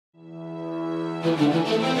So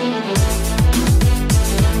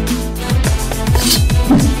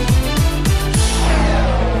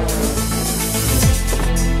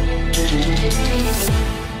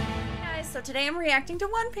today I'm reacting to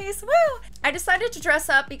One Piece. Woo! I decided to dress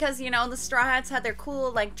up because, you know, the Straw Hats had their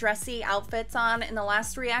cool, like, dressy outfits on in the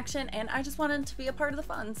last reaction, and I just wanted to be a part of the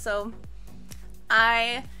fun. So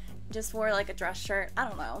I just wore, like, a dress shirt. I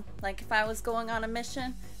don't know. Like, if I was going on a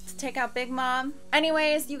mission to take out Big Mom.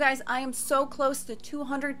 Anyways, you guys, I am so close to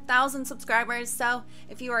 200,000 subscribers, so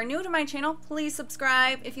if you are new to my channel, please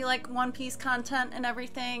subscribe if you like One Piece content and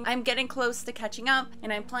everything. I'm getting close to catching up,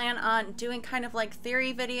 and I plan on doing kind of like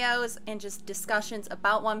theory videos and just discussions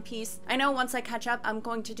about One Piece. I know once I catch up, I'm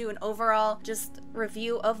going to do an overall just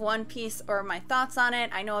review of One Piece or my thoughts on it.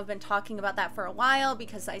 I know I've been talking about that for a while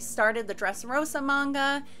because I started the Dressrosa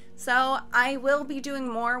manga. So I will be doing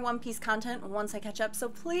more One Piece content once I catch up. So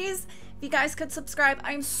please, if you guys could subscribe.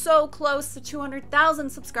 I'm so close to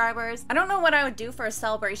 200,000 subscribers. I don't know what I would do for a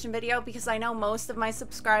celebration video because I know most of my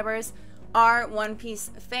subscribers are One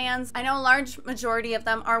Piece fans. I know a large majority of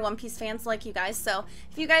them are One Piece fans like you guys. So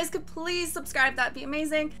if you guys could please subscribe, that'd be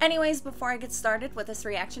amazing. Anyways, before I get started with this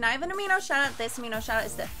reaction, I have an amino shout out. This amino shout out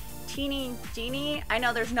is the Teeny Genie. I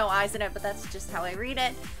know there's no eyes in it, but that's just how I read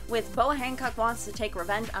it. With Boa Hancock wants to take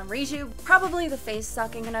revenge on Riju. Probably the face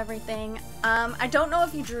sucking and everything. I don't know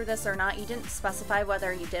if you drew this or not. You didn't specify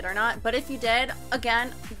whether you did or not, but if you did,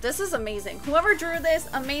 again, this is amazing. Whoever drew this,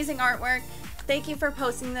 amazing artwork. Thank you for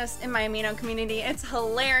posting this in my amino community. It's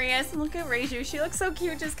hilarious. Look at Reiju. She looks so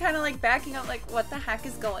cute, just kind of like backing up like, what the heck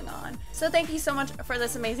is going on? So thank you so much for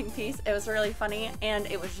this amazing piece. It was really funny and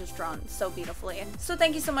it was just drawn so beautifully. So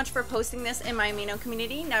thank you so much for posting this in my amino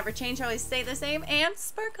community. Never change, always stay the same, and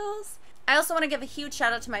sparkles. I also want to give a huge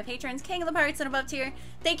shout out to my patrons, King of the Pirates and above tier.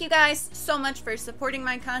 Thank you guys so much for supporting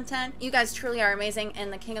my content. You guys truly are amazing,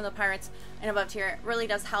 and the King of the Pirates and above tier really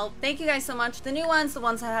does help. Thank you guys so much. The new ones, the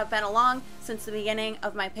ones that have been along since the beginning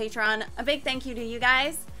of my Patreon, a big thank you to you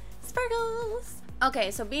guys. Sparkles!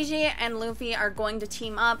 Okay, so BG and Luffy are going to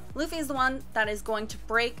team up. Luffy is the one that is going to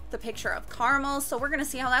break the picture of Caramel, so we're going to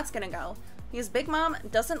see how that's going to go. Because Big Mom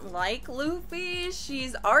doesn't like Luffy.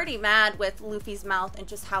 She's already mad with Luffy's mouth and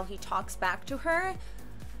just how he talks back to her.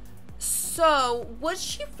 So, would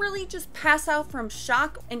she really just pass out from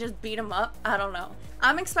shock and just beat him up? I don't know.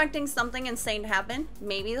 I'm expecting something insane to happen.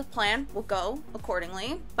 Maybe the plan will go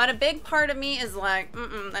accordingly. But a big part of me is like,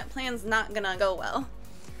 that plan's not gonna go well.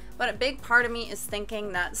 But a big part of me is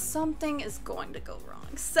thinking that something is going to go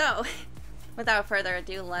wrong. So, without further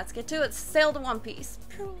ado, let's get to it. Sail to One Piece.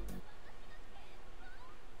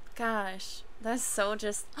 Gosh, that's so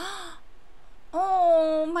just...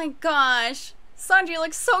 Oh my gosh. Sanji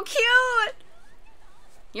looks so cute.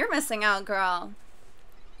 You're missing out, girl.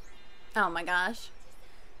 Oh my gosh.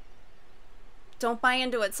 Don't buy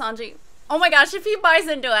into it, Sanji. Oh my gosh, if he buys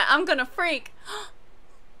into it, I'm gonna freak.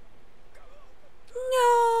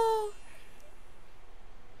 No.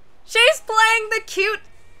 She's playing the cute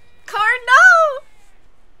card.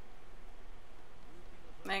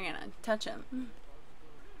 No. I'm gonna touch him.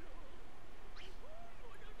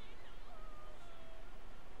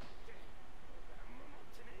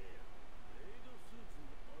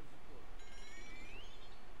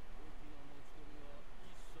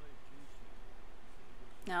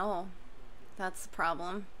 No, that's the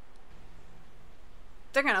problem.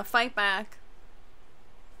 They're gonna fight back.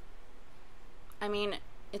 I mean,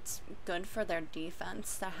 it's good for their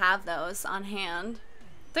defense to have those on hand.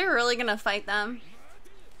 They're really gonna fight them.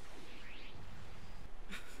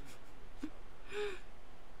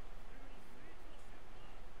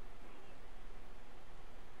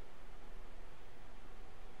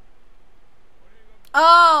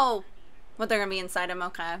 Oh! What, they're gonna be inside him?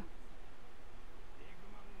 Okay.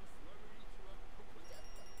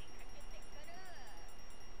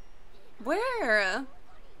 Where?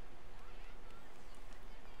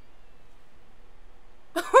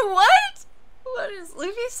 What? What is...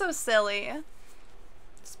 Luffy's so silly.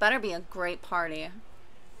 This better be a great party.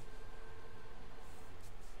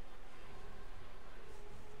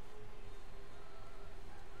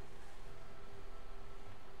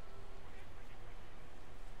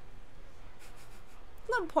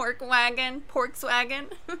 The pork wagon. Pork's wagon.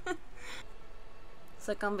 Is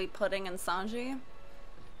it gonna be Pudding and Sanji?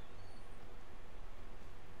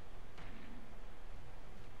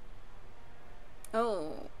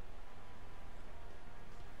 Oh.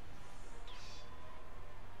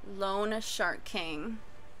 Lone Shark King.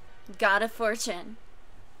 God of Fortune.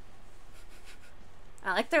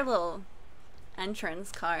 I like their little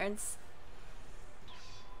entrance cards.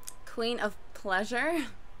 Queen of Pleasure.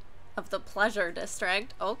 of the Pleasure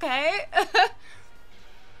District. Okay.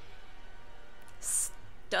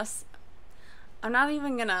 Dust. I'm not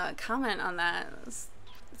even gonna comment on that.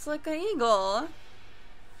 It's like an eagle.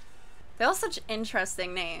 They all have such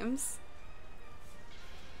interesting names.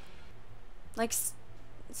 Like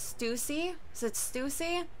Stussy? Is it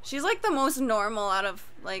Stussy? She's like the most normal out of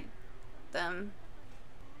like them.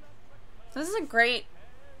 This is a great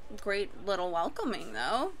little welcoming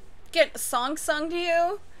though. Get a song sung to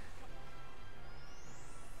you.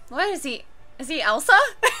 What is he? Is he Elsa?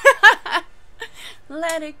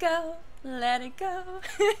 Let it go, let it go.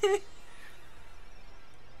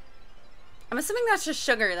 I'm assuming that's just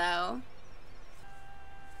sugar though.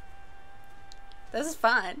 This is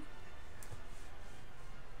fun.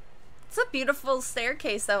 It's a beautiful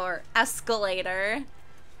staircase though, or escalator.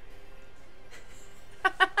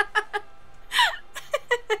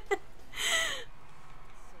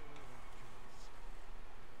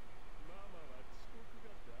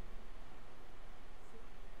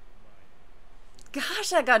 Gosh,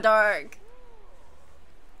 that got dark.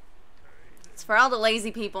 It's for all the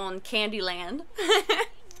lazy people in Candyland.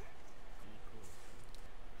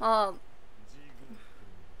 Oh,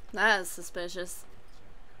 that is suspicious.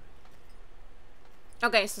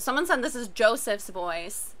 Okay, so someone said this is Joseph's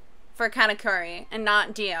voice for Katakuri and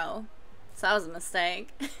not Dio. So that was a mistake.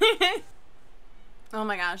 Oh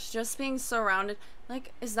my gosh, just being surrounded.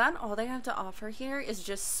 Like, is that all they have to offer here? Is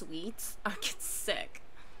just sweets? I get sick.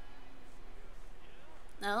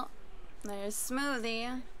 Oh, there's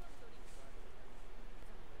smoothie.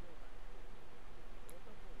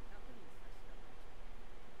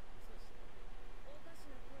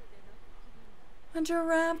 A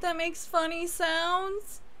giraffe that makes funny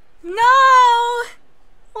sounds? No!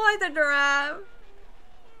 Why the giraffe?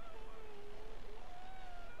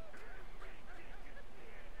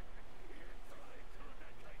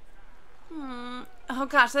 Oh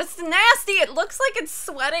gosh, that's nasty! It looks like it's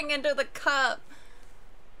sweating into the cup.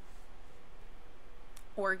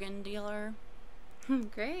 Organ dealer.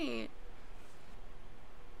 Great.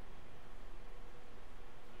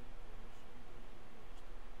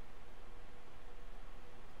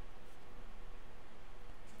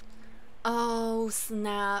 Oh,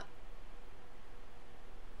 snap.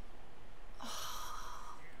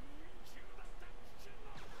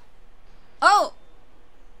 Oh!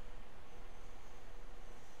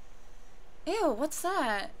 Ew, what's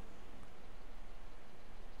that?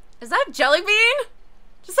 Is that a jelly bean?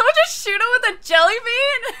 Did someone just shoot him with a jelly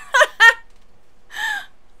bean?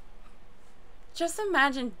 Just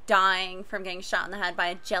imagine dying from getting shot in the head by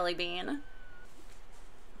a jelly bean.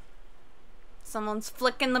 Someone's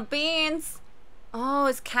flicking the beans. Oh,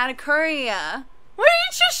 it's Katakuri. Why didn't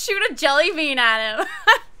you just shoot a jelly bean at him?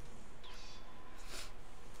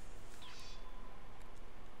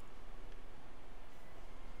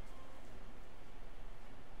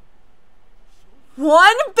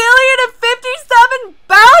 1,000,000,057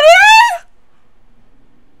 bounty?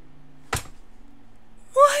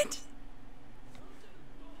 What?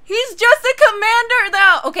 He's just a commander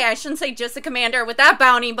though. Okay, I shouldn't say just a commander with that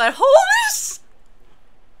bounty, but holy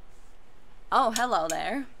Oh, hello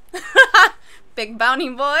there. Big bounty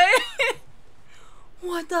boy.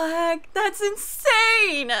 What the heck? That's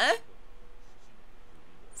insane.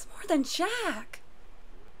 It's more than Jack.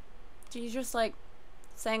 Did you just like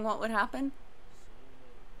saying what would happen?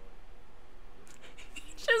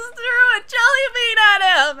 Just threw a jelly bean at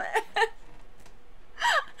him.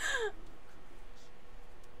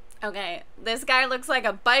 Okay, this guy looks like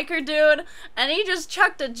a biker dude, and he just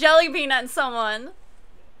chucked a jelly bean at someone.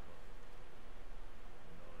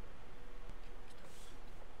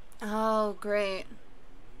 Oh, great.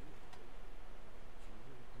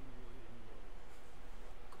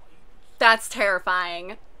 That's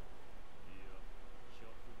terrifying.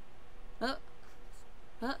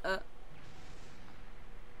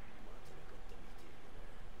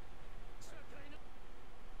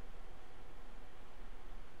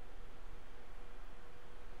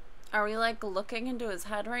 Are we like looking into his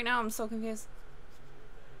head right now? I'm so confused.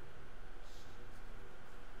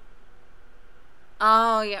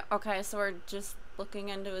 Oh, yeah. Okay, so we're just looking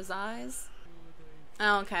into his eyes.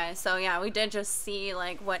 Okay, so yeah, we did just see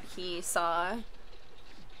like what he saw.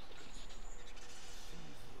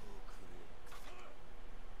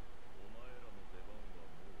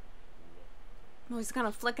 Oh, he's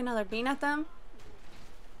gonna flick another bean at them?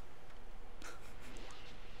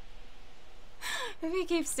 If he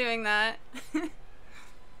keeps doing that.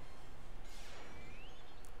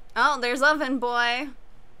 Oh, there's Oven Boy.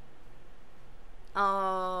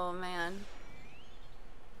 Oh, man.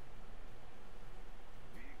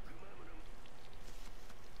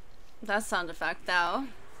 That sound effect, though.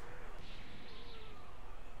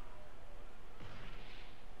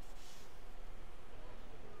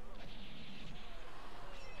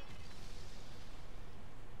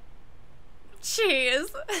 Jeez.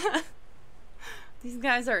 These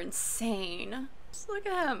guys are insane. Just look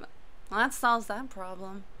at him. Well, that solves that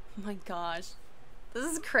problem. Oh my gosh. This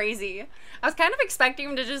is crazy. I was kind of expecting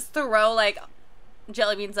him to just throw, like,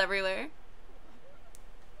 jelly beans everywhere.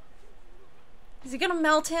 Is he gonna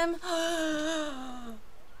melt him?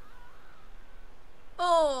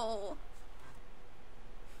 Oh.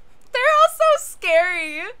 They're all so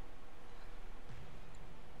scary.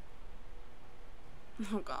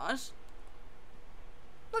 Oh gosh.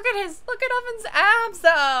 Look at Evan's abs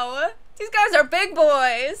though. These guys are big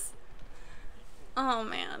boys. Oh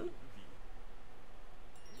man.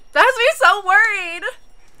 That has me so worried.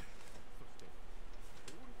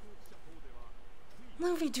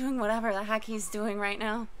 Luffy doing whatever the heck he's doing right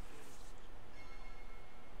now.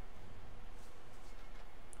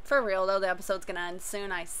 For real though, the episode's gonna end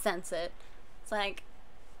soon. I sense it. It's like,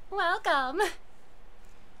 welcome.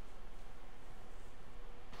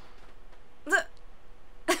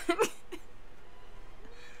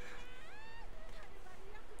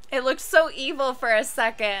 It looked so evil for a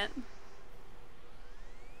second.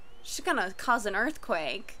 She's gonna cause an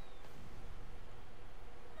earthquake.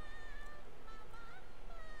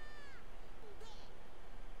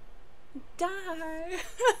 Die.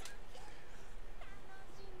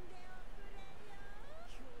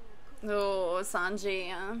 Oh, Sanji,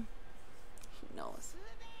 yeah. He knows.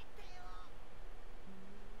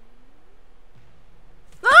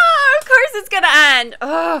 Ah, of course it's gonna end.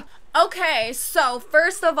 Ugh. Okay, so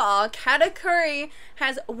first of all, Katakuri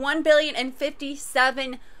has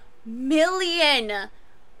 1,057,000,000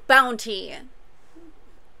 bounty.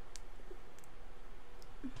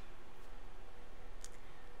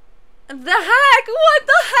 The heck? What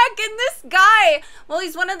the heck in this guy? Well,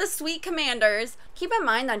 he's one of the sweet commanders. Keep in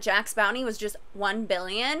mind that Jack's bounty was just 1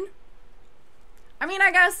 billion. I mean,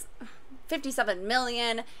 I guess 57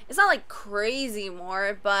 million. It's not like crazy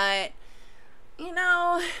more, but you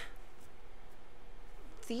know,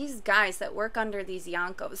 these guys that work under these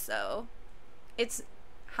Yonkos, though, it's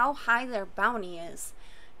how high their bounty is.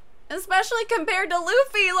 Especially compared to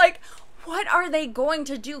Luffy, like, what are they going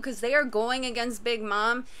to do? Because they are going against Big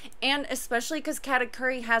Mom, and especially because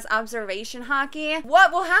Katakuri has observation haki.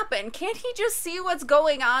 What will happen? Can't he just see what's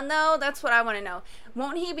going on, though? That's what I want to know.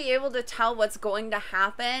 Won't he be able to tell what's going to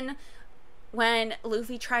happen when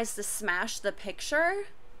Luffy tries to smash the picture?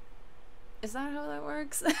 Is that how that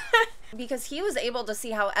works? Because he was able to see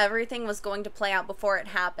how everything was going to play out before it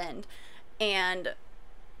happened. And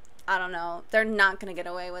I don't know. They're not going to get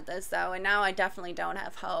away with this, though. And now I definitely don't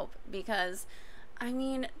have hope. Because, I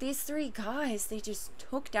mean, these three guys, they just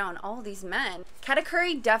took down all these men.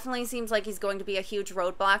 Katakuri definitely seems like he's going to be a huge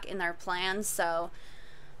roadblock in their plans. So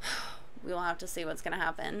we will have to see what's going to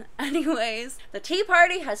happen. Anyways, the tea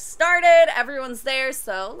party has started. Everyone's there.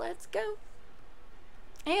 So let's go.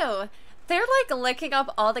 Ew. They're like licking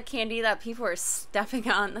up all the candy that people are stepping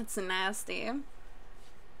on. That's nasty.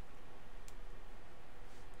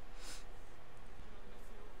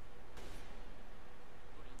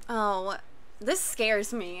 Oh, this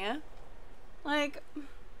scares me. Like,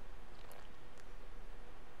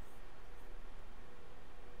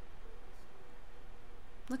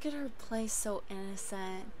 look at her play so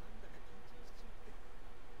innocent.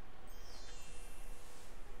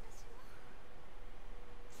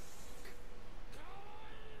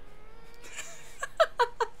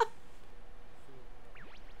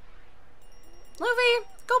 Luffy,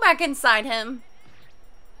 go back inside him.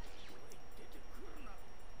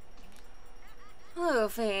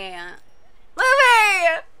 Luffy.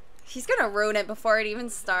 Luffy! He's gonna ruin it before it even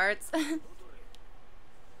starts. Is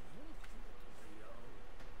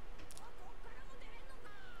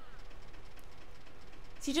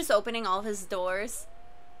he just opening all of his doors?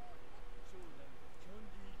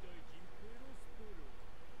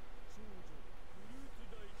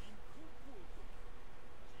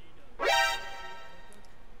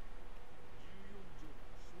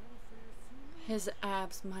 His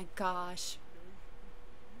abs, my gosh.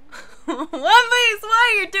 One Piece, why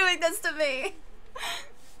are you doing this to me?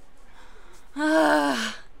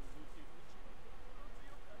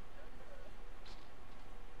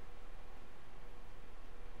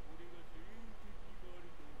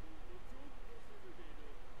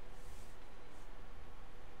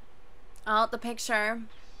 Oh, the picture.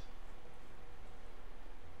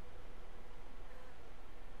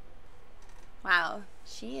 Wow,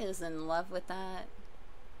 she is in love with that.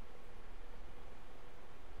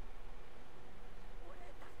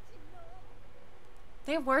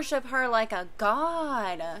 They worship her like a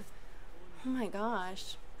god. Oh my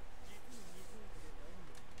gosh.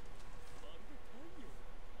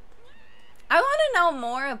 I want to know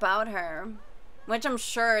more about her, which I'm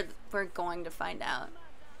sure we're going to find out.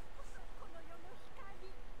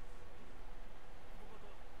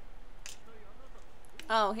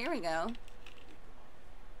 Oh, here we go.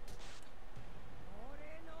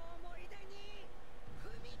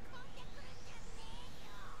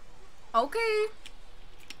 Okay.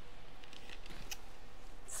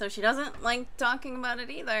 So she doesn't like talking about it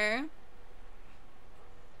either.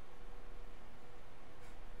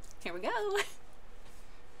 Here we go.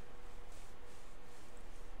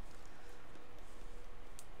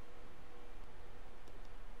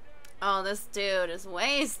 Oh, this dude is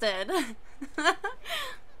wasted.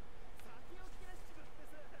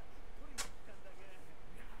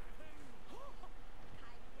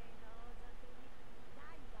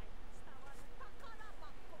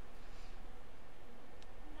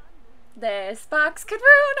 This box could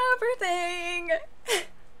ruin everything.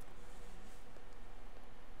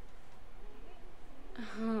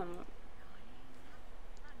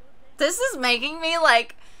 This is making me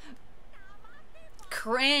like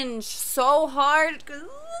cringe so hard.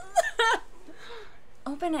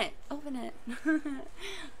 Open it. Open it.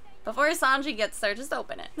 Before Sanji gets there, just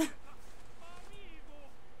open it. I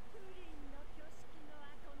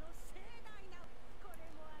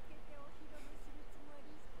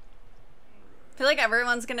feel like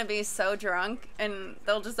everyone's gonna be so drunk and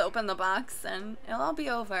they'll just open the box and it'll all be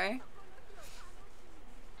over.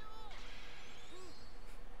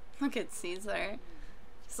 Look at Caesar.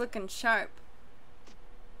 He's looking sharp.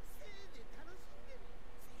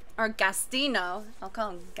 Or Gastino. I'll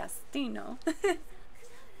call him Gastino.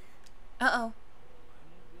 Uh-oh.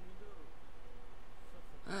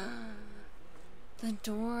 The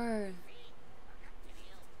door.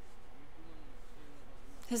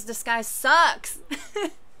 His disguise sucks.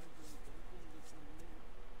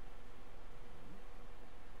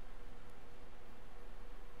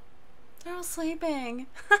 They're all sleeping.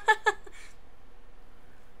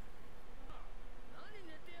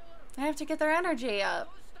 They have to get their energy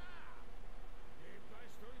up.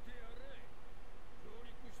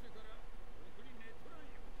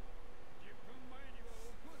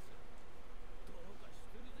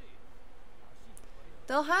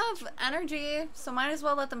 They'll have energy, so might as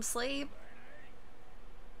well let them sleep.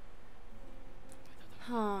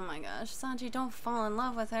 Oh my gosh, Sanji, don't fall in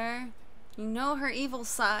love with her. You know her evil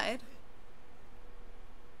side.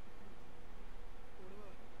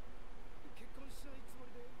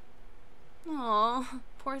 Oh,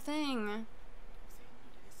 poor thing.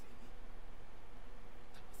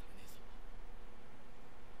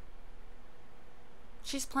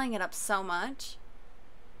 She's playing it up so much.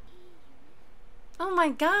 Oh my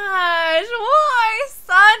gosh, why?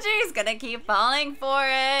 Sanji's gonna keep falling for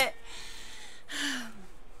it.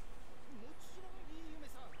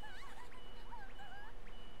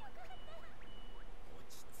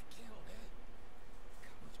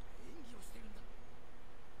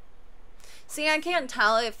 See, I can't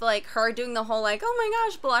tell if like her doing the whole like, oh my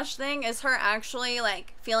gosh, blush thing is her actually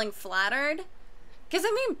like feeling flattered. Because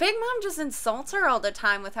I mean, Big Mom just insults her all the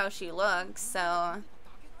time with how she looks, so.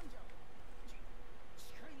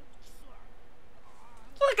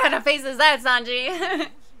 What kind of face is that, Sanji?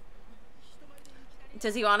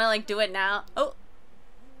 Does he want to like do it now? Oh.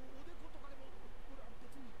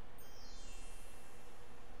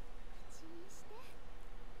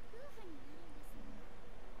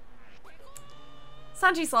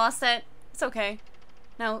 Sanji's lost it. It's okay.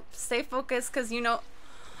 Now, stay focused, because you know...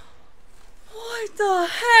 What the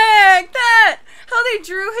heck? That... How they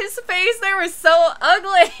drew his face there was so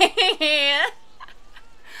ugly!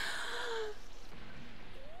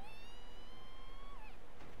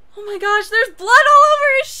 Oh my gosh, there's blood all over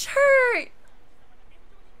his shirt!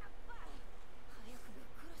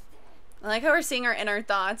 I like how we're seeing her inner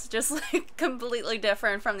thoughts, just like completely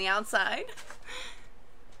different from the outside.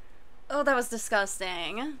 Oh, that was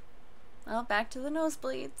disgusting. Well, back to the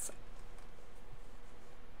nosebleeds.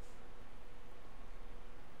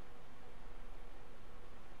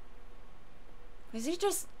 Was he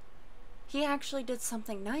just... He actually did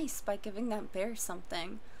something nice by giving that bear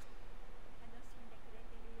something.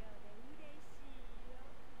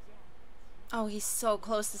 Oh, he's so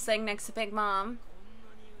close to sitting next to Big Mom.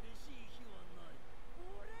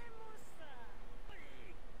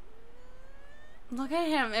 Look at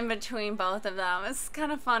him in between both of them. It's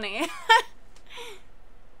kind of funny.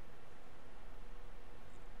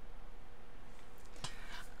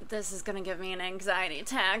 This is gonna give me an anxiety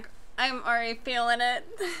attack. I'm already feeling it.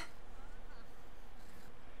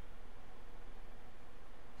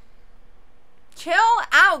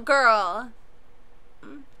 out, girl.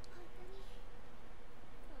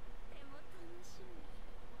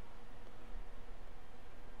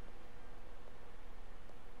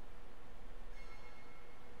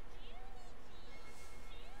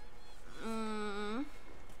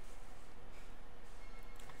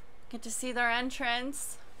 Get to see their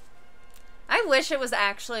entrance. I wish it was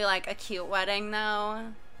actually like a cute wedding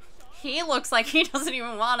though. He looks like he doesn't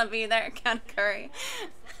even want to be there, Katakuri.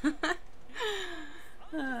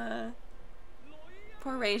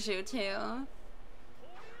 Poor Reiju too.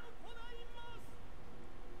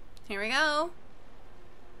 Here we go.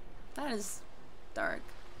 That is dark.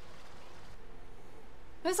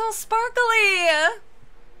 It's all sparkly! Are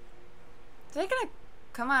they gonna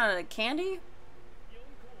come out of the candy?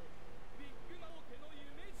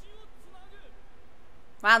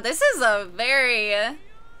 Wow, this is a very,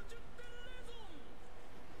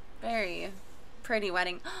 very pretty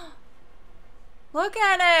wedding. Look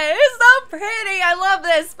at it! It's so pretty! I love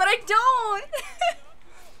this, but I don't!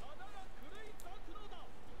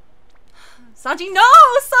 Sanji, no!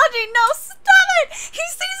 Sanji, no! Stop it! He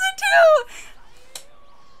sees it too!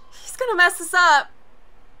 He's gonna mess this up.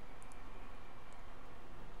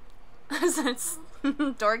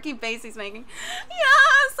 Dorky face he's making.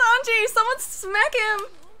 Yeah, Sanji! Someone smack him!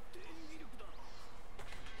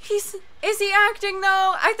 Is he acting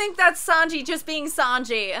though? I think that's Sanji just being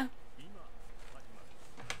Sanji.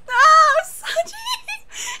 Ah, Sanji!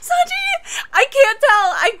 Sanji! I can't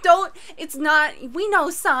tell. It's not. We know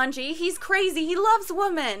Sanji. He's crazy. He loves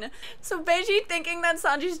women. So Beiji thinking that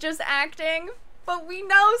Sanji's just acting. But we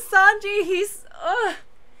know Sanji. He's. Ugh.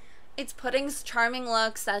 It's Pudding's charming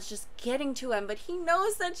looks that's just getting to him. But he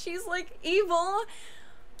knows that she's like evil.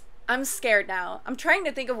 I'm scared now. I'm trying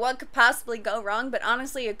to think of what could possibly go wrong, but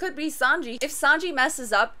honestly, it could be Sanji. If Sanji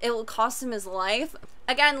messes up, it will cost him his life.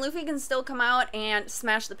 Again, Luffy can still come out and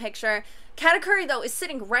smash the picture. Katakuri, though, is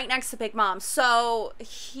sitting right next to Big Mom, so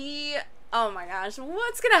he... Oh my gosh,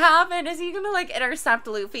 what's gonna happen? Is he gonna, like, intercept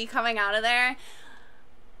Luffy coming out of there?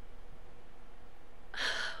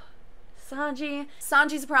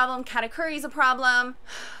 Sanji's a problem, Katakuri's a problem.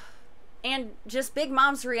 And just Big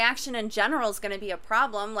Mom's reaction in general is going to be a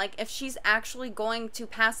problem. Like, if she's actually going to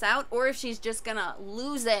pass out or if she's just going to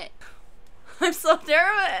lose it. I'm so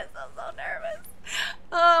nervous. I'm so nervous.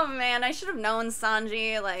 Oh, man. I should have known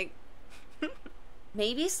Sanji. Like,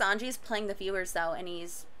 maybe Sanji's playing the viewers, though, and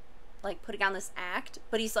he's, like, putting on this act,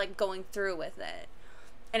 but he's, like, going through with it.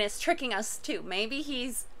 And it's tricking us, too. Maybe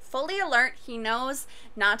he's fully alert. He knows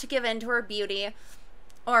not to give in to her beauty.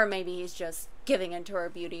 Or maybe he's just giving into her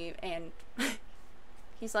beauty and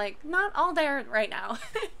he's like, not all there right now.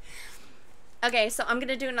 Okay, so I'm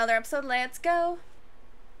gonna do another episode. Let's go.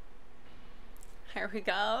 Here we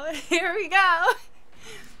go. Here we go.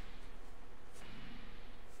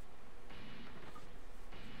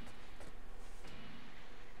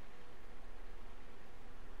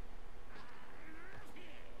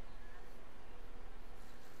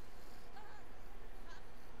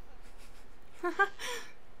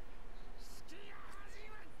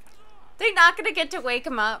 They're not gonna get to wake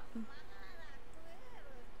him up.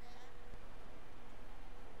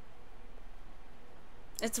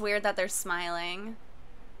 It's weird that they're smiling.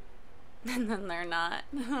 And then they're not.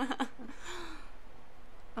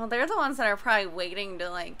 Well, they're the ones that are probably waiting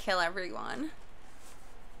to, like, kill everyone.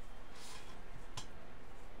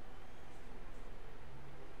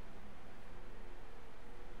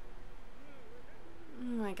 Oh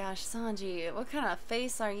my gosh, Sanji, what kind of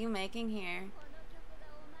face are you making here?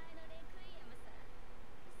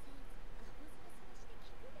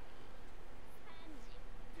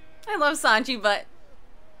 I love Sanji, but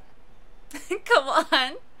come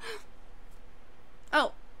on.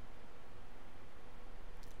 Oh.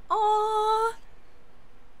 Aww.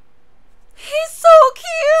 He's so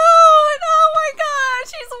cute. Oh my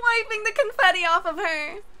gosh. He's wiping the confetti off of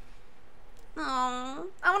her. Oh,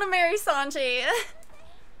 I want to marry Sanji.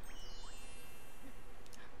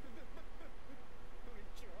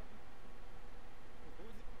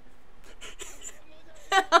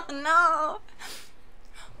 Oh no.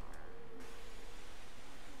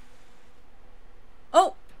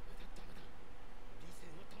 Oh!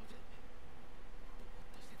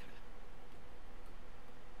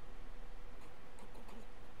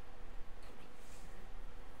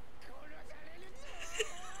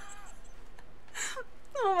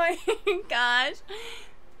 Oh my gosh.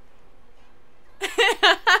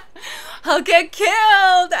 I'll get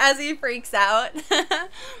killed as he freaks out.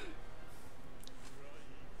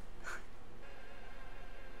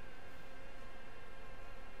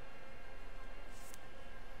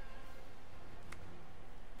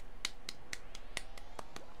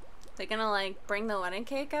 They're gonna like bring the wedding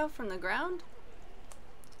cake out from the ground?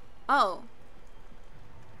 Oh.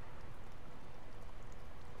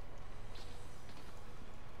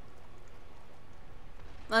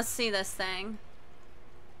 Let's see this thing.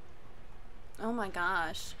 Oh my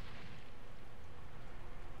gosh.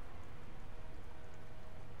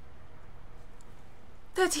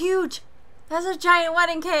 That's huge! That's a giant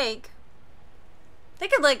wedding cake! They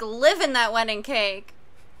could like live in that wedding cake.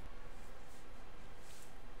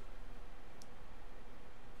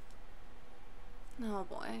 Oh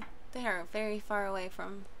boy. They are very far away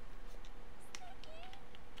from...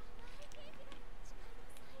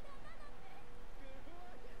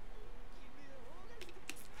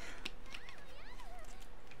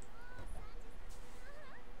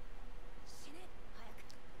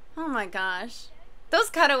 Oh my gosh.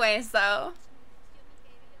 Those cutaways though.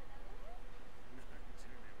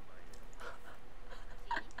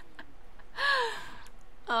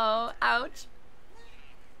 Oh, ouch.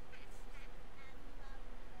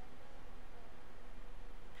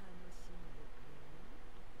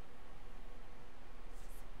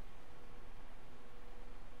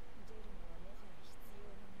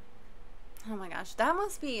 Oh my gosh, that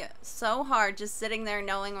must be so hard just sitting there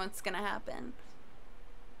knowing what's gonna happen.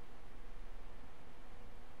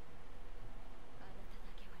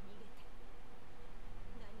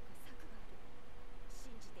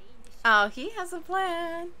 Oh, he has a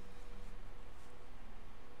plan.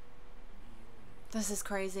 This is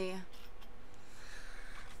crazy.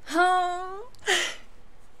 Oh.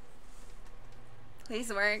 Please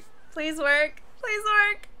work. Please work. Please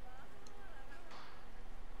work.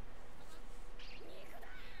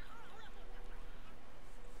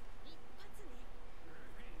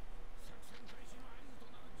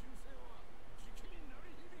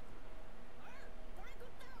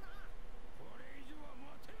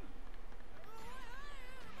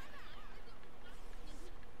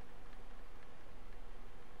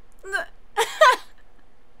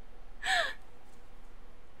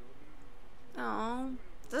 Oh,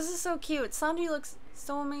 this is so cute. Sanji looks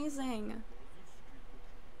so amazing.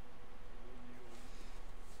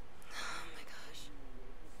 Oh my gosh.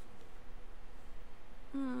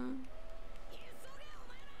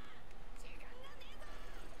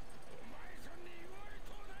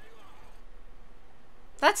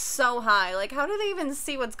 That's so high. Like, how do they even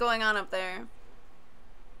see what's going on up there?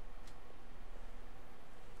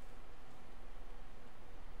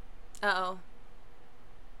 Uh-oh.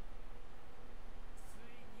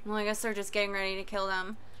 Well, I guess they're just getting ready to kill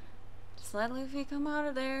them. Just let Luffy come out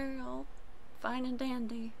of there, all fine and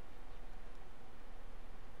dandy.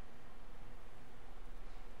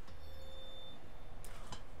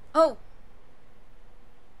 Oh!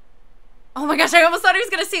 Oh my gosh, I almost thought he was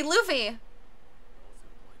gonna see Luffy!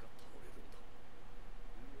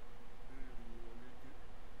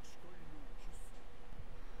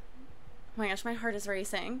 Oh my gosh, my heart is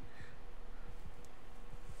racing.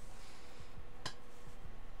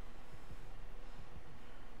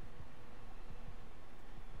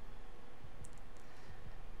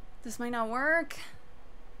 This might not work.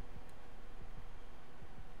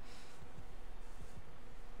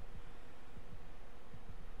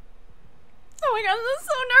 Oh my gosh, this is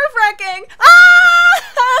so nerve-wracking!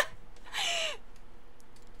 Ah!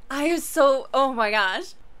 I was so... Oh my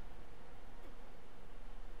gosh.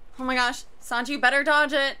 Oh my gosh. Sanji, better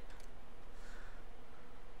dodge it.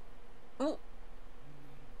 Oh.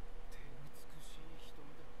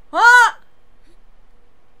 Ah!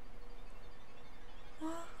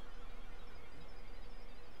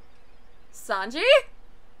 Sanji?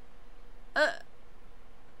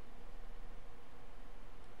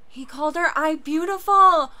 He called her eye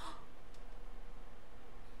beautiful.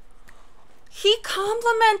 He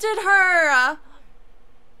complimented her.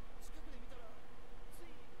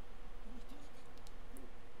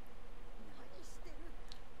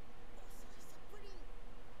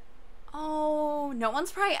 Oh, no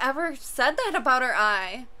one's probably ever said that about her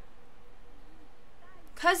eye.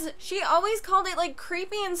 'Cause she always called it like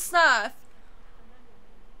creepy and stuff.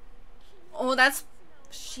 Oh, that's...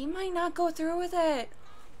 She might not go through with it.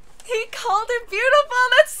 He called it beautiful.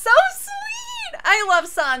 That's so sweet. I love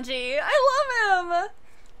Sanji. I love him.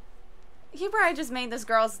 He probably just made this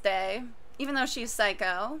girl's day. Even though she's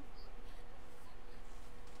psycho.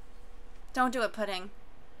 Don't do it, Pudding.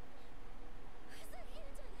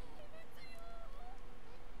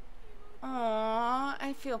 Aww,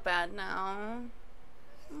 I feel bad now.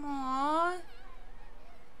 Aww.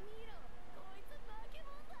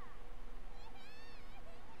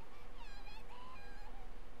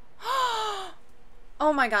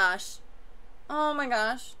 Oh my gosh. Oh my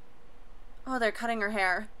gosh. Oh, they're cutting her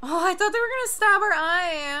hair. Oh, I thought they were gonna stab her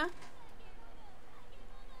eye.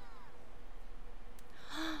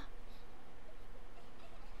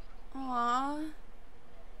 Aww.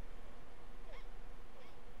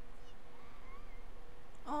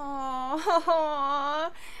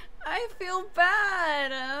 Oh, I feel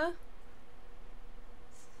bad.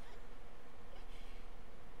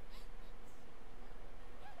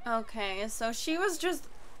 Okay, so she was just...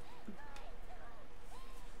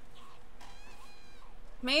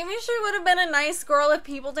 Maybe she would have been a nice girl if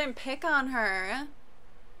people didn't pick on her.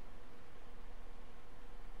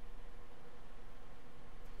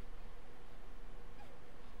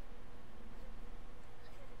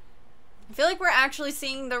 I feel like we're actually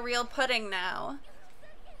seeing the real pudding now.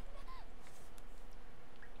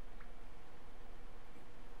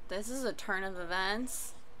 This is a turn of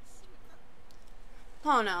events.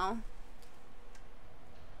 Oh no.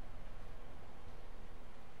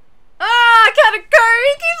 Ah, Katakuri!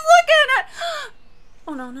 He keeps looking at...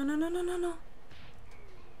 Oh no, no, no, no, no, no, no.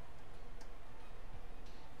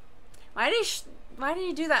 Why did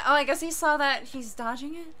he do that? Oh, I guess he saw that he's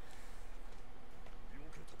dodging it.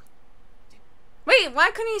 Wait, why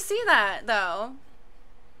couldn't he see that, though?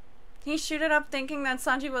 He shoot it up thinking that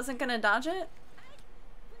Sanji wasn't gonna dodge it?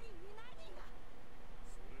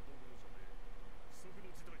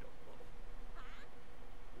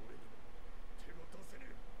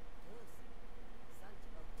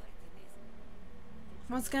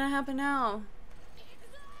 What's gonna happen now?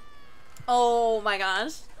 Oh my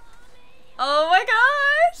gosh. Oh my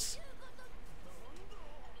gosh!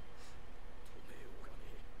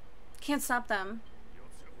 Can't stop them.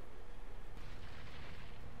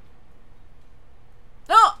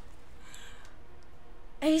 Oh!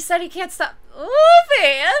 He said he can't stop.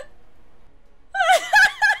 Luffy!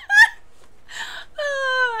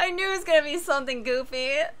 Oh, I knew it was gonna be something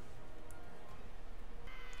goofy.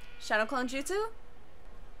 Shadow Clone Jutsu?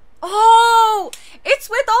 Oh! It's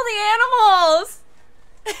with all the animals!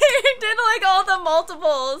 He did like all the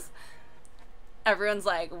multiples. Everyone's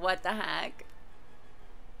like, what the heck?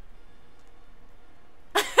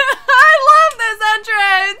 I love this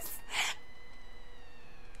entrance!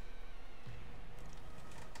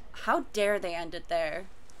 How dare they end it there?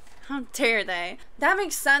 How dare they? That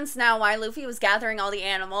makes sense now why Luffy was gathering all the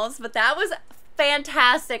animals, but that was a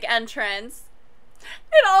fantastic entrance.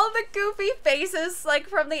 And all the goofy faces, like,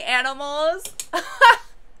 from the animals.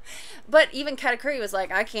 But even Katakuri was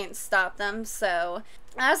like, I can't stop them, so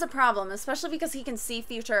that's a problem, especially because he can see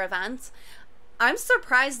future events. I'm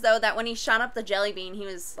surprised, though, that when he shot up the jelly bean, he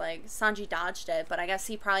was like, Sanji dodged it, but I guess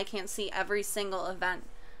he probably can't see every single event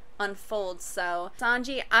unfold. So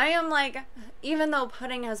Sanji, I am like, even though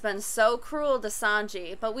Pudding has been so cruel to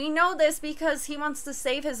Sanji, but we know this because he wants to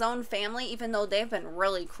save his own family, even though they've been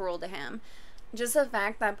really cruel to him. Just the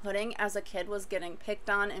fact that Pudding as a kid was getting picked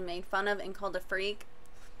on and made fun of and called a freak,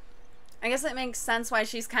 I guess it makes sense why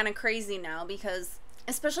she's kind of crazy now, because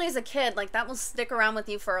especially as a kid, like, that will stick around with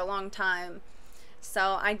you for a long time.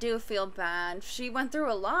 So I do feel bad. She went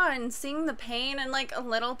through a lot, and seeing the pain and like a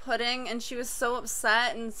little Pudding, and she was so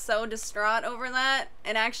upset and so distraught over that,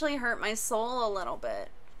 it actually hurt my soul a little bit.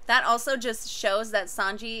 That also just shows that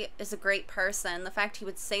Sanji is a great person. The fact he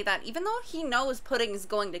would say that, even though he knows Pudding is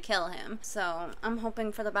going to kill him. So I'm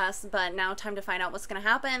hoping for the best, but now time to find out what's going to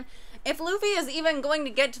happen. If Luffy is even going to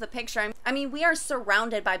get to the picture, I mean, we are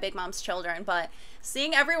surrounded by Big Mom's children, but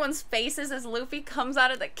seeing everyone's faces as Luffy comes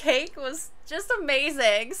out of the cake was just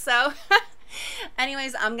amazing. So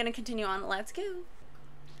anyways, I'm going to continue on. Let's go.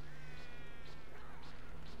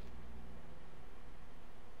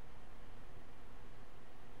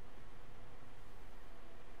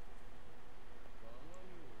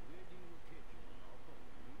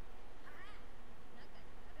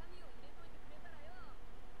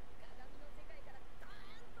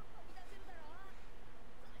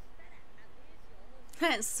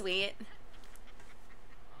 Sweet.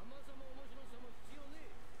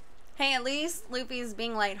 Hey, at least Luffy's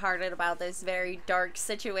being lighthearted about this very dark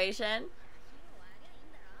situation.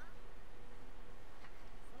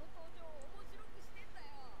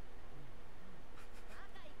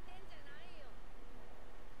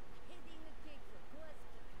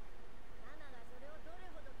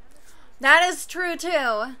 That is true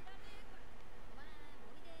too.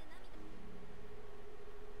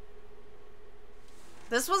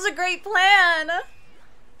 This was a great plan.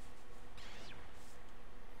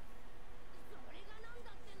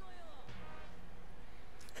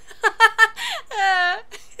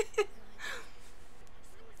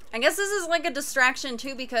 I guess this is like a distraction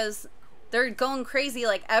too, because they're going crazy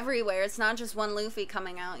like everywhere. It's not just one Luffy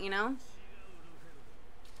coming out, you know?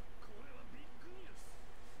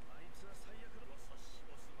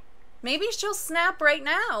 Maybe she'll snap right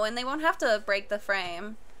now and they won't have to break the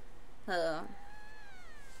frame. Ugh.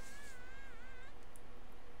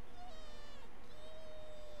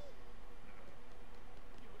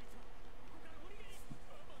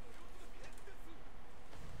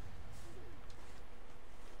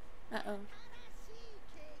 Uh-oh.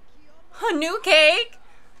 A new cake?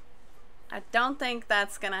 I don't think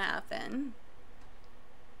that's gonna happen.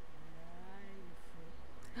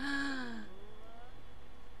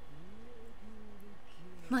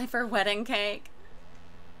 My for wedding cake.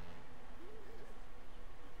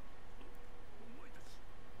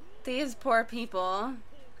 These poor people.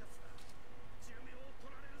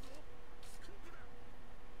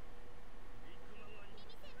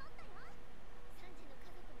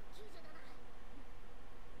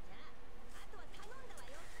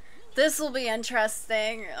 This will be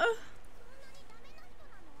interesting.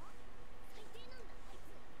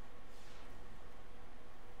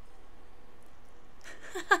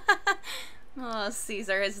 Oh,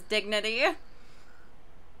 Caesar, his dignity.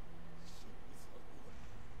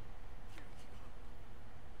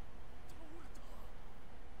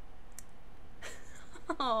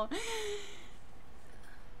 Oh.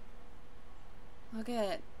 Look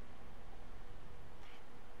at.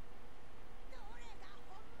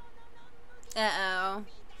 Uh-oh.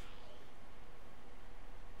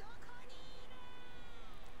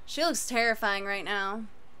 She looks terrifying right now.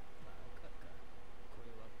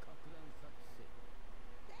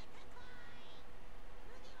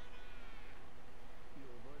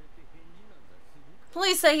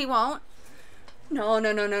 Please say he won't. No,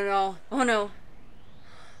 no, no, no, no. Oh, no.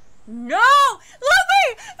 No!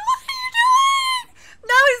 Luffy! What are you doing?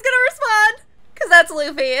 Now he's gonna respond. Because that's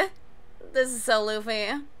Luffy. This is so Luffy.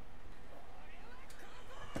 Luffy!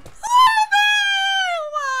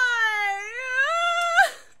 Why?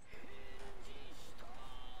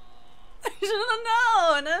 I should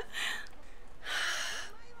have known.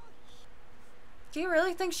 Do you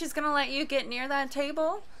really think she's gonna let you get near that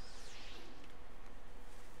table?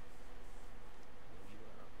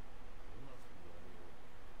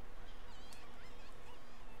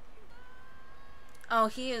 Oh,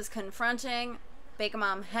 he is confronting Big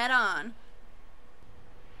Mom head on.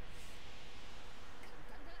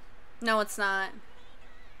 No, it's not.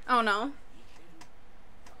 Oh, no.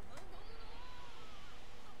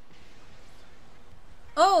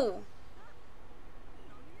 Oh!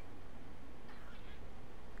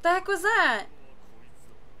 The heck was that?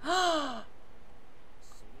 Oh!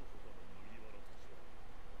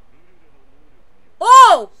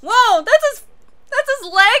 Whoa! That's his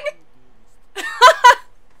leg?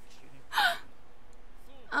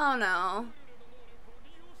 Oh no.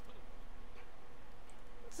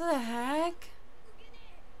 What the heck?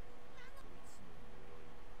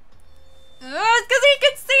 It's because he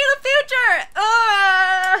can see the future!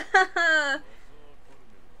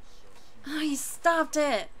 Oh, he stopped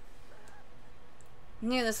it.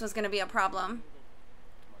 Knew this was gonna be a problem.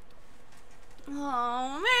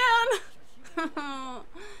 Oh man!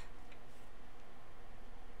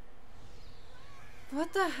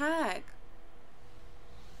 What the heck?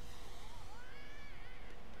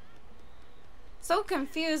 So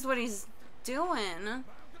confused what he's doing.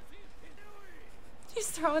 He's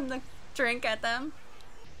throwing the drink at them.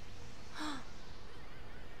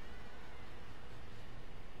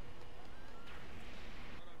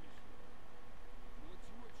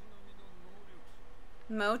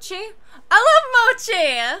 Mochi? I love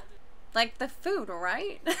mochi! Like the food,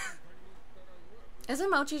 right? Isn't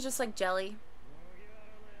mochi just like jelly?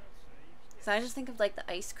 So I just think of like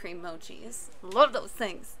the ice cream mochis. Love those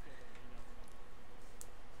things.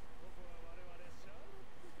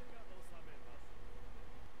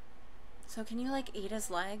 So can you like eat his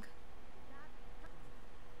leg?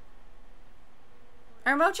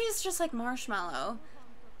 Or mochi is just like marshmallow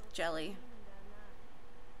jelly.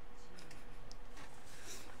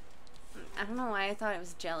 I don't know why I thought it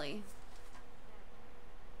was jelly.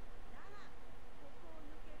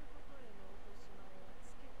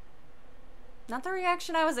 Not the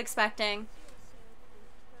reaction I was expecting.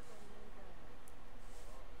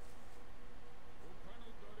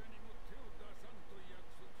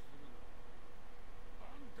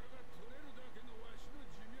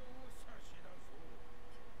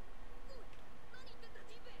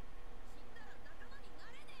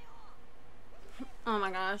 Oh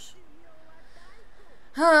my gosh.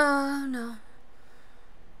 Oh no.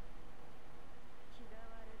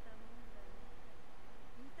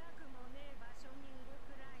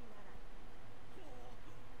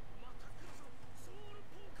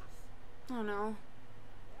 Oh no.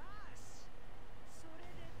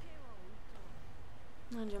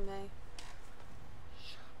 Come on, Jinbei.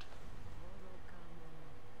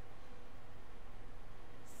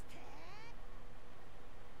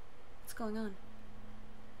 What's going on?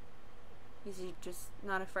 Is he just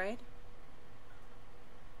not afraid?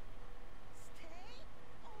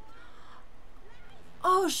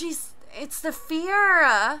 Oh, it's the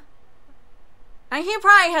fear. And he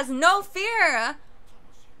probably has no fear.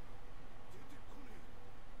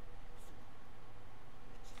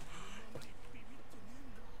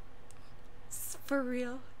 It's for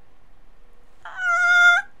real.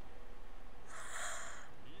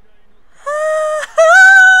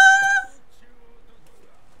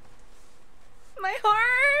 My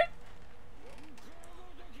heart.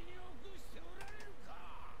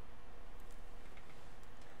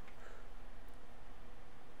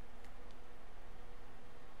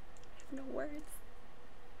 I have no words.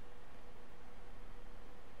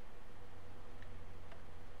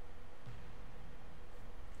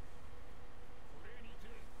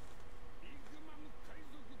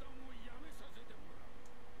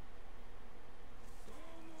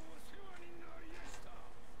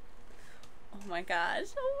 Oh my gosh.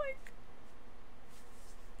 Oh my god.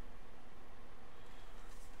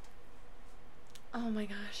 Oh my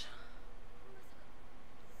gosh.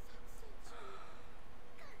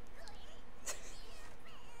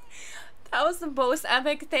 That was the most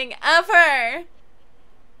epic thing ever.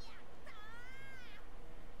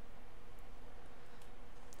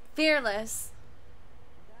 Fearless.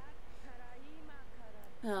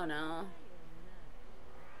 Oh no.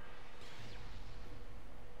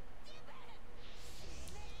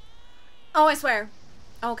 Oh, I swear.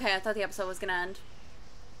 Okay, I thought the episode was gonna end.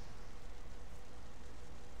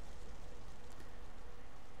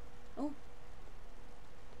 Oh.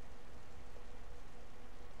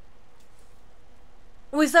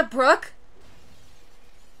 Oh, is that Brooke?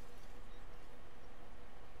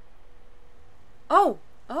 Oh.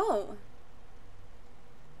 Oh.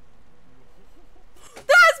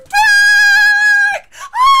 That's Brooke!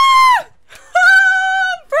 Ah!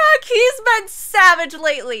 Oh, Brooke, he's been savage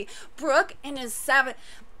lately. Brooke and his savage...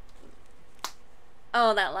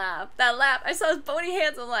 Oh, that laugh. That laugh. I saw his bony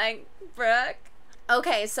hands. I'm like, Brooke.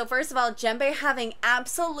 Okay, so first of all, Jinbei having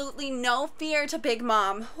absolutely no fear to Big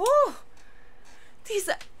Mom. Whew. These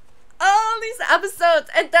episodes.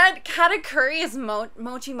 And then Katakuri's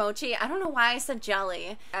mochi mochi. I don't know why I said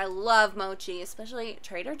jelly. I love mochi, especially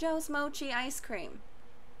Trader Joe's mochi ice cream.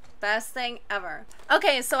 Best thing ever.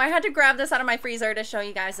 Okay, so I had to grab this out of my freezer to show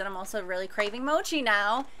you guys that I'm also really craving mochi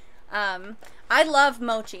now. I love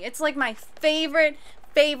mochi. It's like my favorite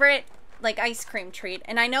like ice cream treat.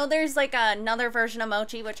 And I know there's like another version of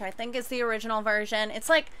mochi, which I think is the original version. It's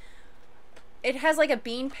like, it has like a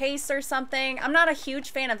bean paste or something. I'm not a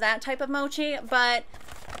huge fan of that type of mochi, but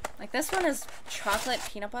like this one is chocolate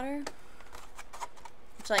peanut butter.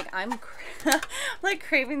 Which like I'm like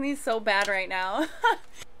craving these so bad right now.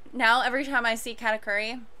 Now every time I see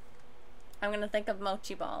Katakuri, I'm gonna think of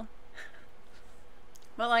mochi ball.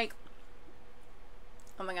 But like,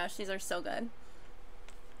 oh my gosh, these are so good.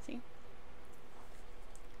 See?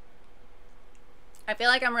 I feel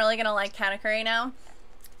like I'm really gonna like Katakuri now.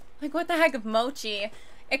 Like, what the heck of mochi?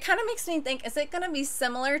 It kind of makes me think, is it gonna be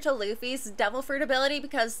similar to Luffy's devil fruit ability?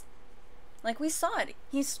 Because, like, we saw it.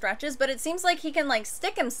 He stretches, but it seems like he can, like,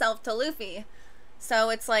 stick himself to Luffy.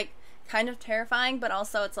 So it's, like, kind of terrifying, but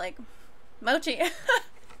also it's, like, mochi.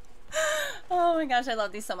 Oh my gosh, I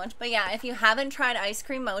love these so much. But yeah, if you haven't tried ice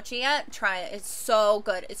cream mochi yet, try it. It's so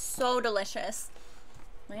good. It's so delicious.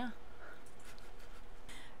 Yeah.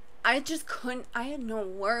 I just couldn't, I had no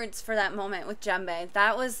words for that moment with Jinbei.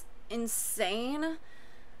 That was insane.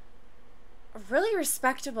 Really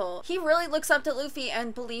respectable. He really looks up to Luffy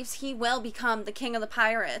and believes he will become the king of the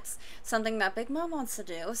pirates. Something that Big Mom wants to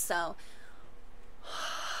do, so.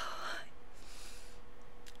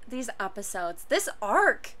 These episodes, this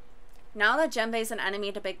arc. Now that Jinbei's an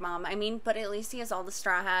enemy to Big Mom, I mean, but at least he has all the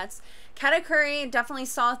Straw Hats. Katakuri definitely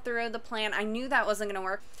saw through the plan. I knew that wasn't going to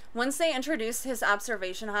work. Once they introduced his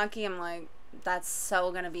observation hockey, I'm like, that's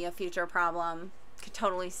so going to be a future problem. Could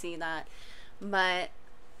totally see that. But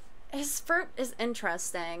his fruit is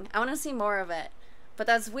interesting. I want to see more of it. But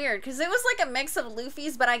that's weird, because it was like a mix of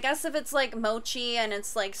Luffy's, but I guess if it's like mochi and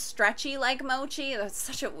it's like stretchy like mochi, that's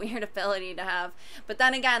such a weird ability to have. But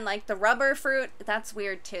then again, like the rubber fruit, that's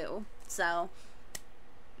weird too. So,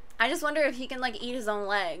 I just wonder if he can like eat his own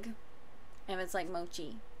leg, if it's like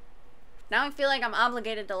mochi. Now I feel like I'm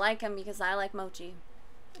obligated to like him because I like mochi.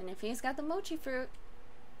 And if he's got the mochi fruit,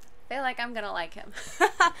 I feel like I'm gonna like him.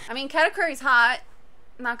 I mean, Katakuri's hot,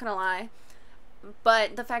 not gonna lie.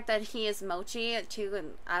 But the fact that he is mochi too,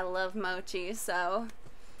 and I love mochi, so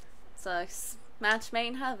It's a match made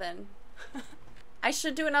in heaven. I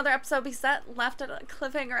should do another episode because that left at a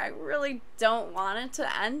cliffhanger I really don't want it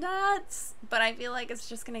to end at, but I feel like it's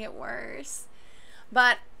just gonna get worse.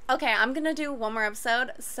 But okay, I'm gonna do one more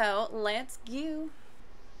episode, so let's go.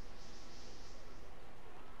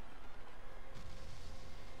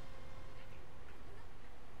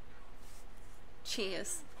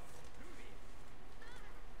 Cheers.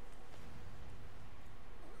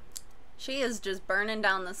 She is just burning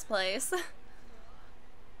down this place.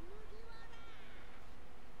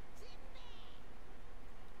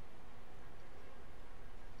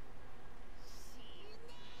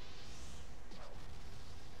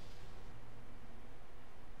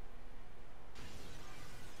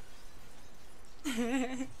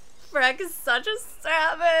 Freck is such a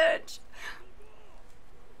savage.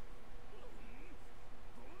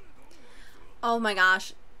 Oh my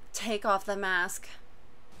gosh, take off the mask.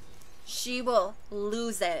 She will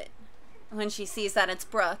lose it when she sees that it's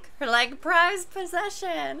Brooke. Her like prized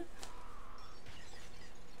possession.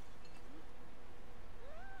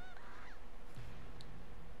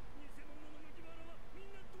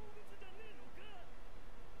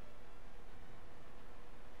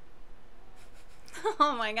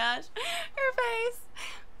 Oh my gosh, her face.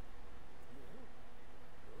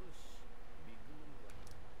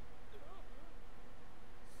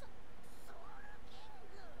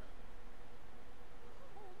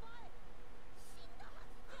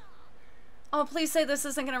 Oh, please say this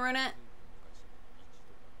isn't gonna ruin it.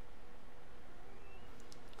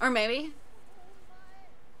 Or maybe.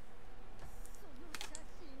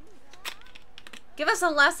 Give us a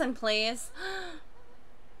lesson, please.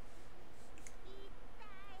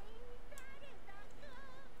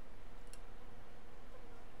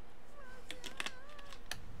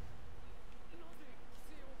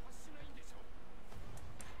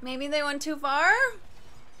 Maybe they went too far?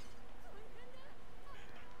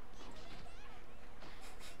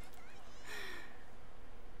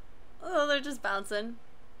 Oh, they're just bouncing.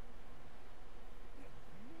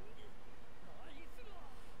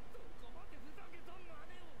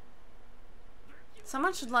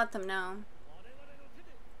 Someone should let them know.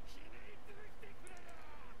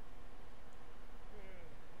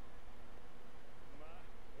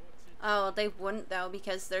 Oh, they wouldn't though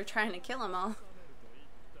because they're trying to kill them all.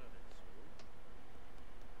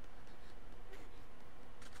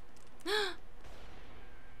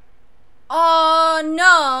 Oh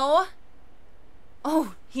no!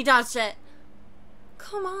 Oh, he dodged it.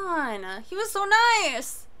 Come on, he was so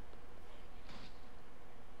nice.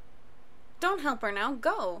 Don't help her now,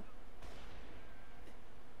 go.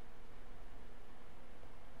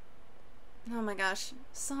 Oh my gosh,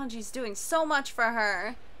 Sanji's doing so much for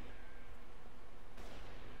her.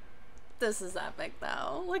 This is epic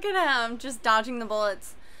though. Look at him, just dodging the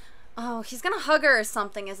bullets. Oh, he's gonna hug her or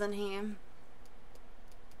something, isn't he?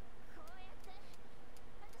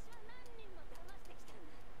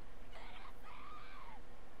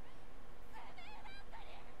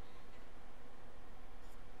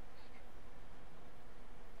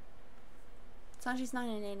 Sanji's not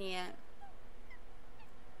an idiot.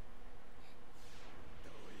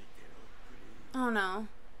 Oh no.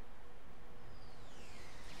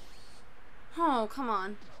 Oh, come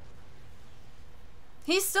on.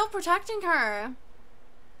 He's still protecting her.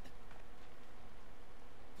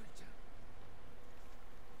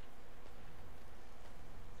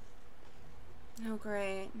 Oh,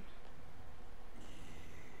 great.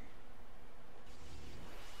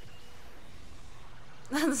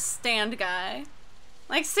 The stand guy.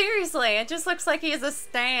 Like, seriously, it just looks like he has a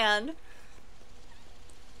stand.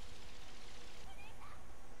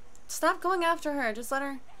 Stop going after her. Just let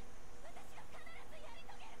her...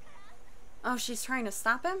 Oh, she's trying to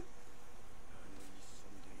stop him?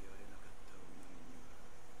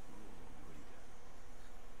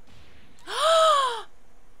 Oh.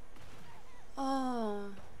 Oh,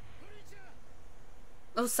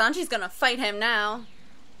 Sanji's gonna fight him now.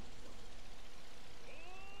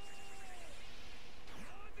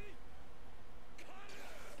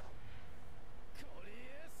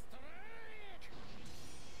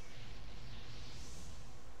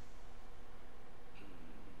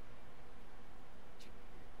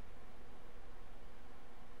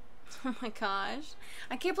 Oh my gosh.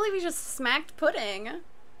 I can't believe he just smacked Pudding.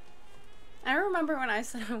 I remember when I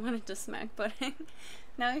said I wanted to smack Pudding.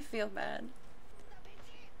 Now I feel bad.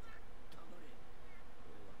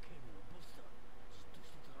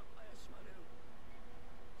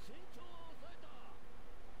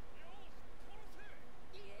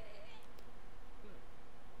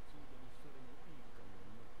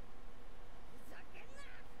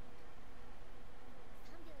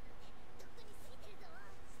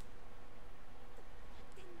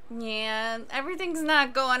 everything's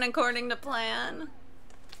not going according to plan.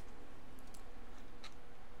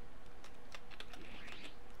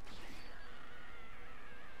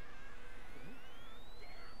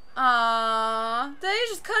 Aww, did he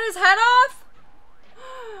just cut his head off?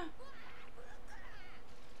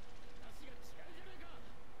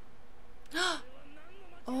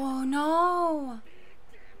 Oh no!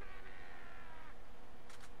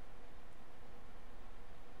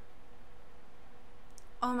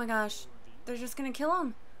 Oh my gosh, they're just gonna kill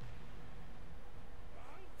him.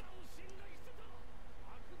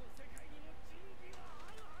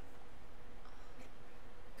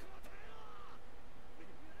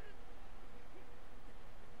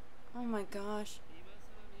 Oh my gosh.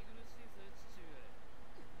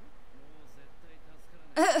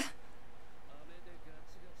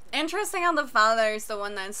 Interesting how the father is the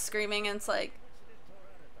one that's screaming, and it's like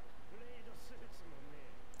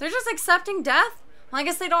they're just accepting death. Well, I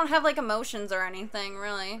guess they don't have like emotions or anything,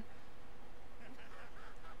 really.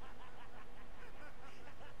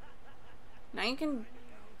 Now you can...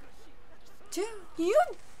 Dude, you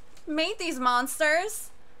made these monsters.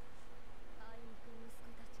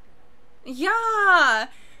 Yeah.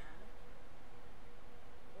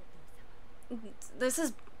 This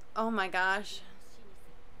is... Oh my gosh.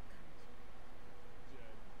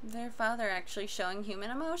 Their father actually showing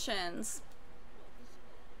human emotions.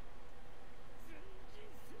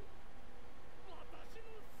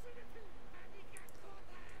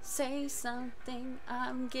 Say something,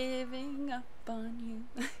 I'm giving up on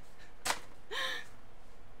you.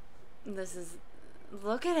 This is...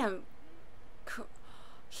 Look at him.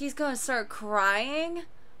 He's gonna start crying.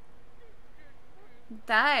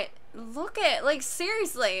 That... Look at... Like,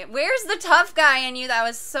 seriously. Where's the tough guy in you that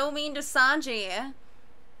was so mean to Sanji?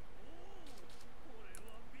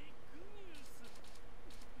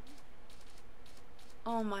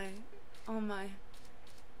 Oh my. Oh my.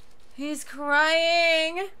 He's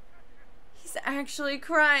crying. He's actually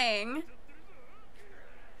crying.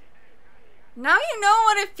 Now you know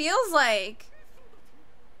what it feels like.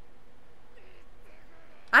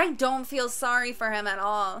 I don't feel sorry for him at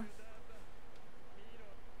all.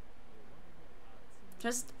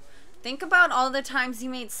 Just think about all the times you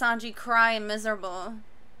made Sanji cry and miserable.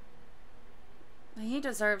 He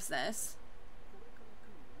deserves this.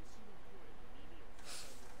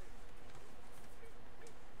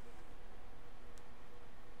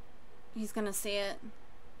 He's gonna see it.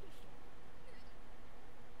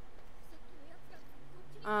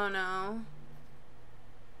 Oh no.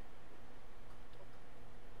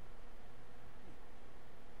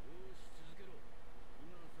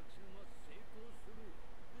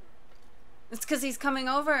 It's because he's coming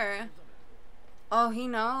over. Oh, he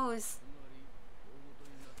knows.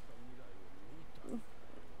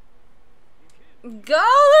 Go,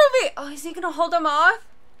 Luffy! Oh, is he gonna hold him off?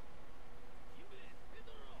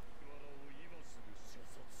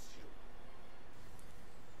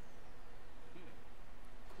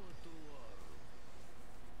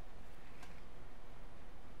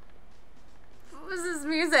 What was this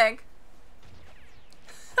music?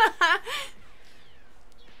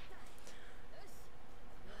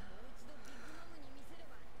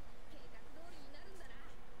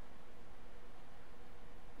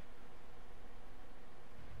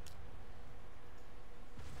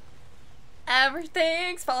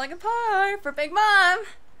 Everything's falling apart for Big Mom.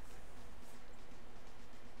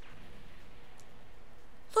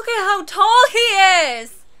 Look at how tall he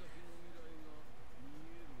is.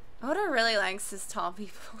 Oda really likes his tall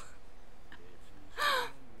people.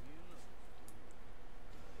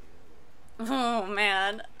 Oh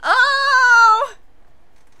man. Oh!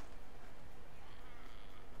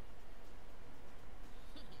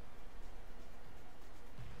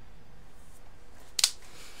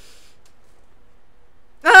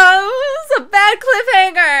 Oh, this is a bad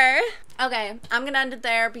cliffhanger. Okay, I'm gonna end it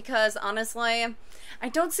there because honestly, I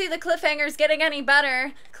don't see the cliffhangers getting any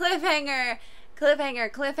better. Cliffhanger,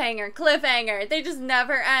 cliffhanger, cliffhanger, cliffhanger. They just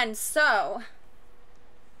never end. So,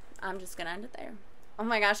 I'm just gonna end it there. Oh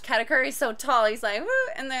my gosh, Katakuri's so tall. He's like, woo,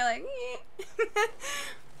 and they're like,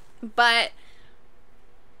 but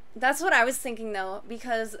that's what I was thinking though,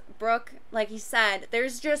 because Brook, like he said,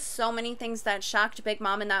 there's just so many things that shocked Big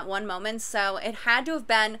Mom in that one moment, so it had to have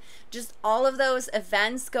been just all of those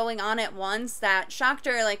events going on at once that shocked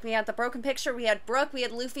her. Like, we had the broken picture, we had Brook, we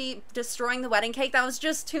had Luffy destroying the wedding cake. That was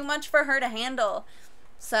just too much for her to handle.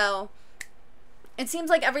 So, it seems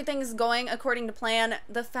like everything's going according to plan.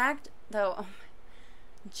 The fact, though, oh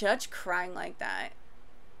my, Judge crying like that,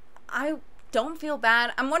 don't feel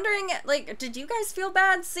bad. I'm wondering, like, did you guys feel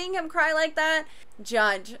bad seeing him cry like that?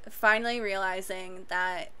 Judge finally realizing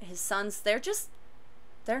that his sons, they're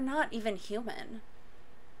not even human.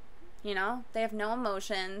 You know, they have no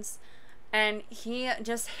emotions. And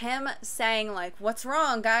him saying, like, what's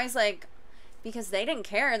wrong, guys? Like, because they didn't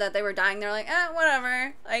care that they were dying. They're like,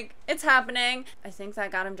 whatever. Like, it's happening. I think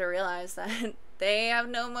that got him to realize that they have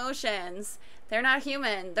no emotions. They're not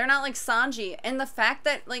human. They're not like Sanji. And the fact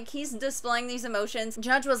that, like, he's displaying these emotions.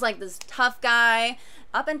 Judge was like this tough guy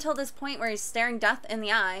up until this point where he's staring death in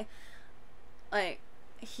the eye. Like,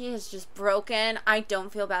 he is just broken. I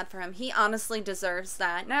don't feel bad for him. He honestly deserves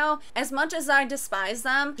that. Now, as much as I despise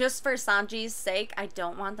them, just for Sanji's sake, I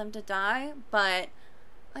don't want them to die. But,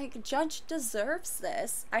 like, Judge deserves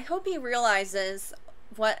this. I hope he realizes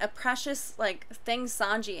what a precious, like, thing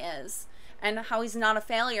Sanji is. And how he's not a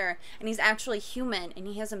failure. And he's actually human. And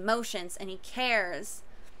he has emotions. And he cares.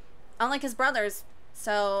 Unlike his brothers.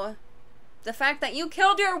 So, the fact that you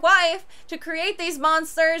killed your wife to create these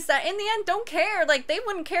monsters that in the end don't care. Like, they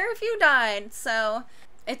wouldn't care if you died. So,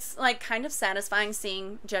 it's, like, kind of satisfying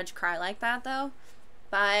seeing Judge cry like that, though.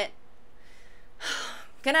 But,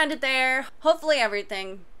 gonna end it there. Hopefully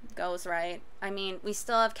everything goes right. I mean, we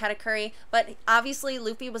still have Katakuri, but obviously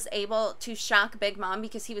Luffy was able to shock Big Mom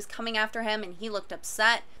because he was coming after him and he looked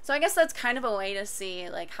upset. So I guess that's kind of a way to see,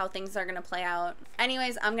 like, how things are gonna play out.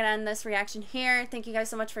 Anyways, I'm gonna end this reaction here. Thank you guys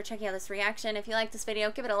so much for checking out this reaction. If you like this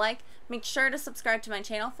video, give it a like. Make sure to subscribe to my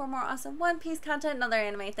channel for more awesome One Piece content and other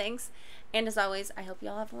anime things. And as always, I hope you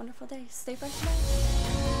all have a wonderful day. Stay fresh.